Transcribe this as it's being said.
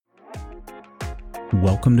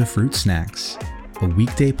Welcome to Fruit Snacks, a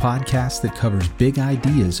weekday podcast that covers big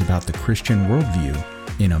ideas about the Christian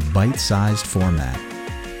worldview in a bite-sized format.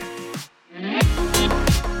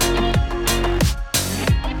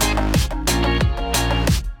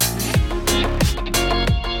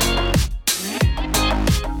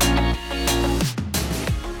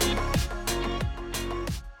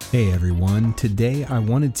 Hey everyone, today I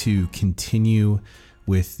wanted to continue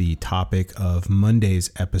with the topic of Monday's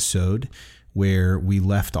episode, where we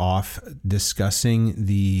left off discussing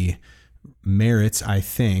the merits, I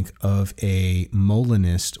think, of a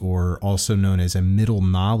Molinist, or also known as a middle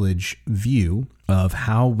knowledge view of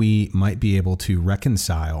how we might be able to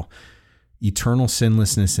reconcile eternal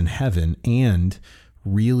sinlessness in heaven and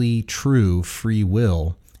really true free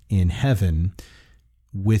will in heaven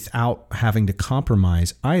without having to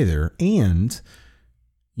compromise either, and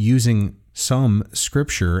using some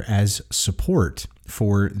scripture as support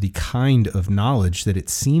for the kind of knowledge that it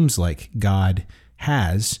seems like God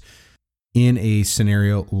has in a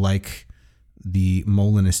scenario like the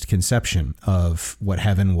Molinist conception of what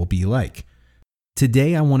heaven will be like.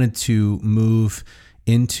 Today, I wanted to move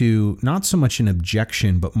into not so much an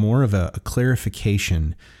objection, but more of a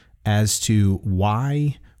clarification as to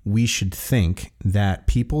why we should think that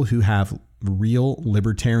people who have real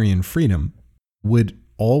libertarian freedom would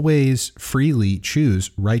always freely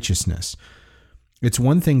choose righteousness. It's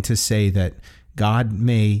one thing to say that God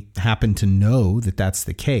may happen to know that that's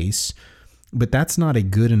the case, but that's not a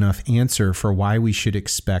good enough answer for why we should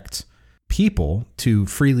expect people to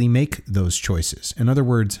freely make those choices. In other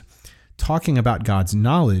words, talking about God's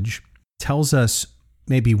knowledge tells us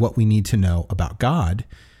maybe what we need to know about God,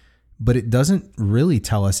 but it doesn't really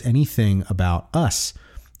tell us anything about us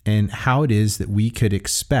and how it is that we could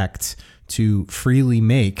expect to freely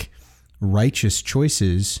make righteous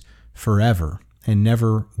choices forever and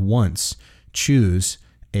never once choose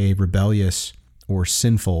a rebellious or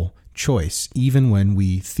sinful choice, even when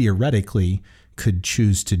we theoretically could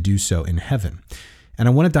choose to do so in heaven. And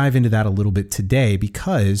I want to dive into that a little bit today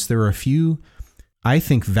because there are a few, I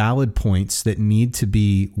think, valid points that need to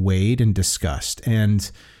be weighed and discussed. And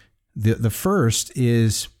the first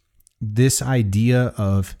is this idea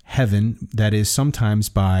of heaven that is sometimes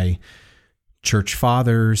by church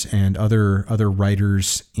fathers and other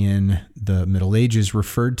writers in the Middle Ages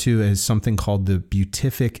referred to as something called the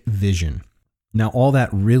beatific vision. Now, all that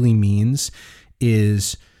really means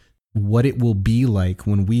is what it will be like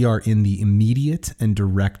when we are in the immediate and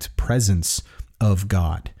direct presence of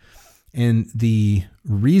God. And the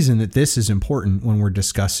reason that this is important when we're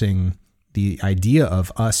discussing the idea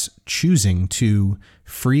of us choosing to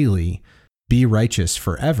freely be righteous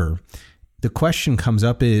forever, the question comes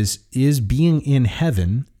up is being in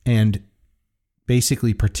heaven and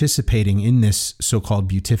basically participating in this so-called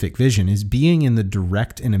beatific vision, is being in the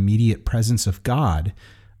direct and immediate presence of God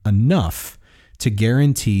enough to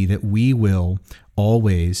guarantee that we will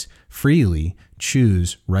always freely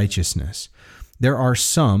choose righteousness? There are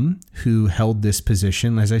some who held this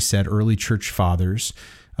position, as I said, early church fathers,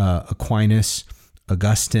 Aquinas,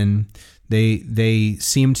 Augustine. They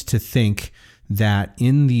seemed to think that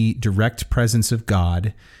in the direct presence of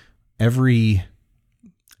God, every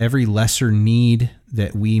lesser need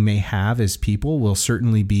that we may have as people will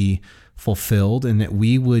certainly be fulfilled, and that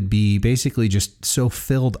we would be basically just so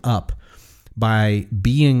filled up by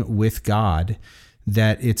being with God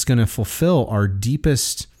that it's going to fulfill our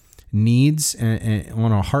deepest needs and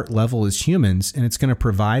on a heart level as humans, and it's going to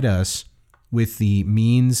provide us with the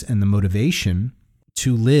means and the motivation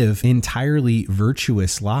to live entirely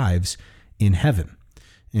virtuous lives in heaven.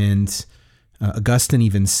 And Augustine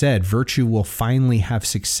even said, virtue will finally have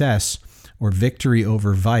success or victory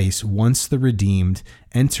over vice once the redeemed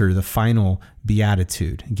enter the final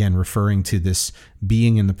beatitude. Again, referring to this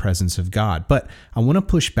being in the presence of God. But I want to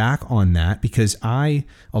push back on that because I,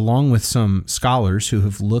 along with some scholars who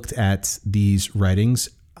have looked at these writings,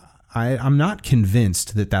 I'm not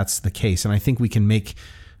convinced that that's the case. And I think we can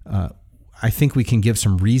give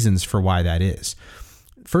some reasons for why that is.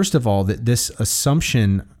 First of all, that this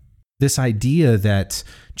assumption, this idea that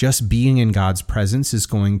just being in God's presence is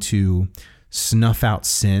going to snuff out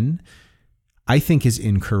sin, I think is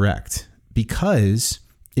incorrect. Because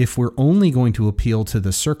if we're only going to appeal to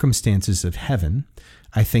the circumstances of heaven,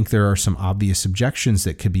 I think there are some obvious objections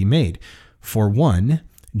that could be made. For one,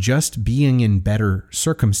 just being in better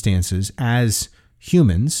circumstances as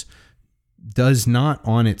humans does not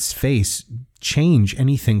on its face change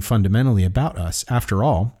anything fundamentally about us. After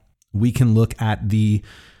all, we can look at the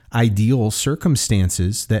ideal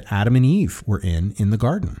circumstances that Adam and Eve were in the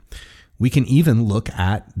garden. We can even look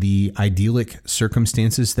at the idyllic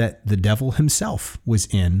circumstances that the devil himself was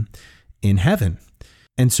in heaven.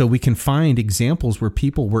 And so we can find examples where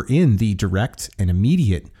people were in the direct and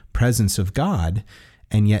immediate presence of God,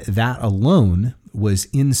 and yet that alone was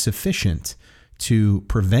insufficient to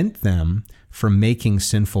prevent them from making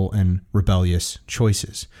sinful and rebellious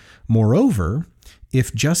choices. Moreover,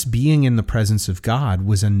 if just being in the presence of God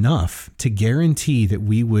was enough to guarantee that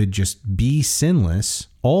we would just be sinless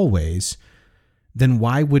always, then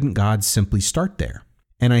why wouldn't God simply start there?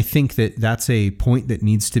 And I think that that's a point that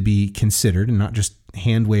needs to be considered and not just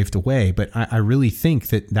hand waved away. But I really think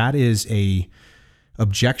that that is a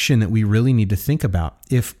objection that we really need to think about.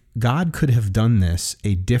 If God could have done this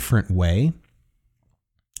a different way,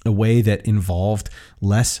 a way that involved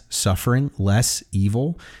less suffering, less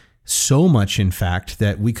evil, so much, in fact,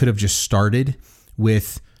 that we could have just started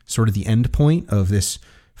with sort of the end point of this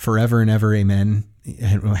forever and ever, amen,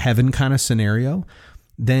 heaven kind of scenario,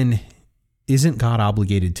 then isn't God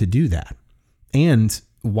obligated to do that? And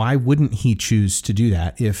why wouldn't he choose to do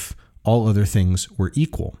that if all other things were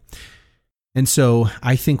equal? And so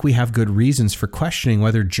I think we have good reasons for questioning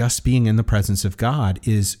whether just being in the presence of God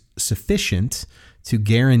is sufficient to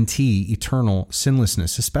guarantee eternal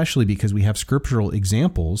sinlessness, especially because we have scriptural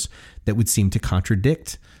examples that would seem to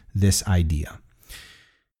contradict this idea.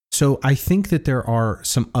 So I think that there are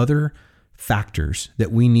some other factors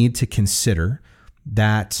that we need to consider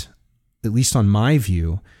that, at least on my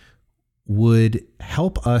view, would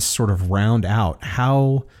help us sort of round out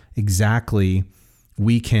how exactly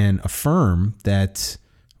we can affirm that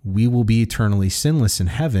we will be eternally sinless in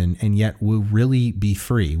heaven, and yet we'll really be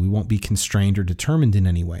free. We won't be constrained or determined in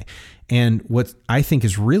any way. And what I think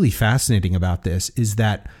is really fascinating about this is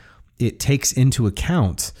that it takes into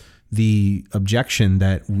account the objection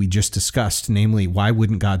that we just discussed, namely, why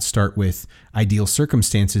wouldn't God start with ideal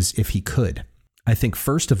circumstances if he could? I think,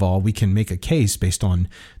 first of all, we can make a case based on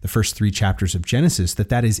the first 3 chapters of Genesis that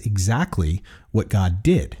that is exactly what God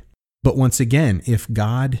did. But once again, if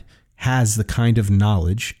God has the kind of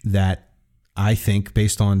knowledge that I think,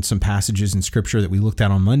 based on some passages in Scripture that we looked at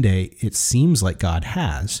on Monday, it seems like God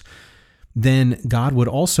has, then God would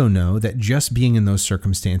also know that just being in those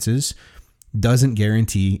circumstances doesn't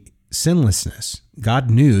guarantee sinlessness. God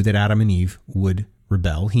knew that Adam and Eve would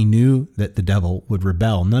rebel. He knew that the devil would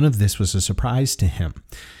rebel. None of this was a surprise to him.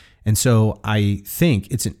 And so I think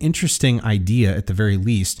it's an interesting idea, at the very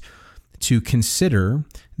least, to consider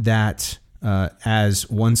that, as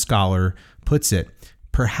one scholar puts it,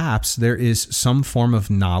 perhaps there is some form of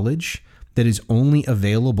knowledge that is only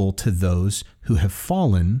available to those who have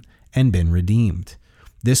fallen and been redeemed.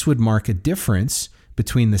 This would mark a difference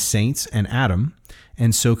between the saints and Adam,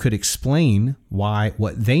 and so could explain why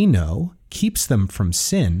what they know keeps them from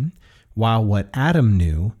sin, while what Adam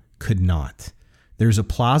knew could not. There's a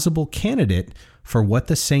plausible candidate for what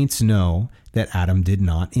the saints know that Adam did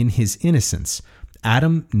not in his innocence.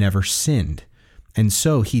 Adam never sinned, and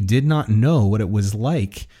so he did not know what it was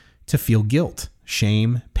like to feel guilt,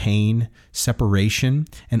 shame, pain, separation,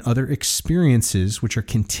 and other experiences which are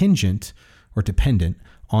contingent or dependent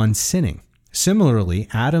on sinning. Similarly,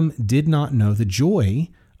 Adam did not know the joy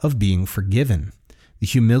of being forgiven, the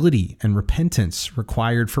humility and repentance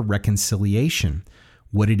required for reconciliation,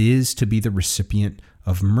 what it is to be the recipient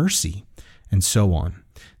of mercy, and so on.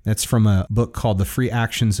 That's from a book called The Free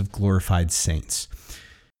Actions of Glorified Saints.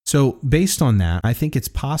 So based on that, I think it's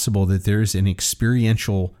possible that there's an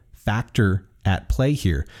experiential factor at play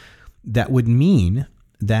here that would mean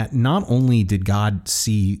that not only did God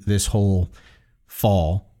see this whole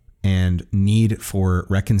fall and need for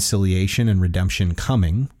reconciliation and redemption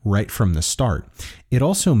coming right from the start, it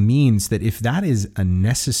also means that if that is a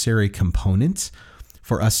necessary component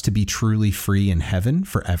for us to be truly free in heaven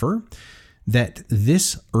forever, that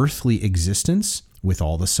this earthly existence, with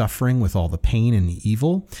all the suffering, with all the pain and the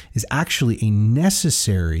evil, is actually a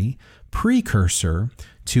necessary precursor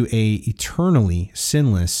to a eternally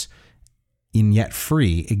sinless and yet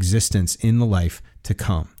free existence in the life to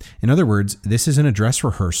come. In other words, this isn't a dress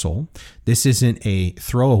rehearsal. This isn't a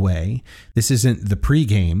throwaway. This isn't the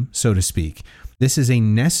pregame, so to speak. This is a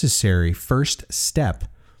necessary first step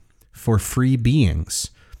for free beings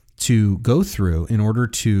to go through in order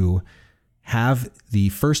to have the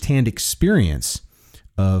firsthand experience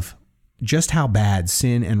of just how bad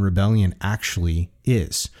sin and rebellion actually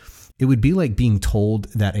is. It would be like being told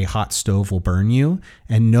that a hot stove will burn you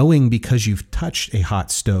and knowing because you've touched a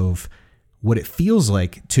hot stove what it feels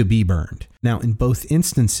like to be burned. Now, in both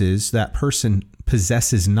instances, that person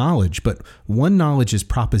possesses knowledge, but one knowledge is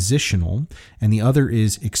propositional and the other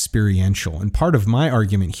is experiential. And part of my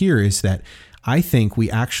argument here is that I think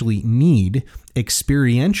we actually need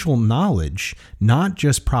experiential knowledge, not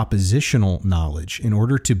just propositional knowledge, in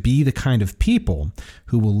order to be the kind of people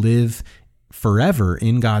who will live forever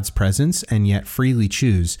in God's presence and yet freely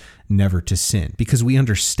choose never to sin, because we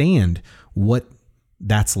understand what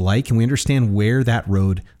that's like and we understand where that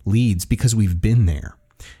road leads because we've been there.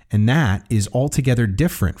 And that is altogether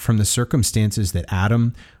different from the circumstances that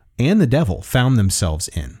Adam and the devil found themselves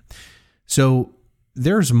in. So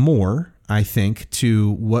there's more, I think,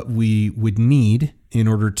 to what we would need in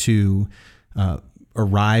order to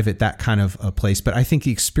arrive at that kind of a place. But I think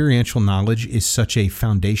experiential knowledge is such a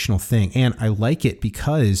foundational thing. And I like it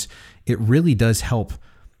because it really does help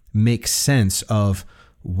make sense of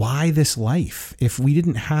why this life. If we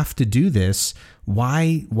didn't have to do this,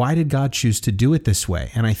 why did God choose to do it this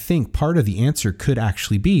way? And I think part of the answer could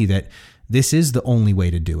actually be that this is the only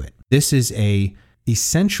way to do it. This is a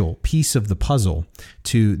essential piece of the puzzle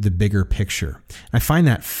to the bigger picture. I find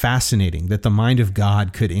that fascinating that the mind of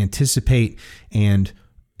God could anticipate and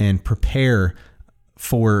prepare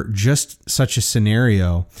for just such a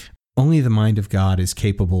scenario. Only the mind of God is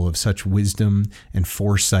capable of such wisdom and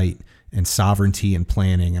foresight and sovereignty and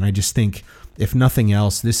planning. And I just think, if nothing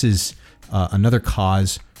else, this is another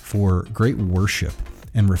cause for great worship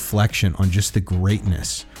and reflection on just the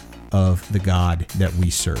greatness of the God that we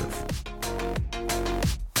serve.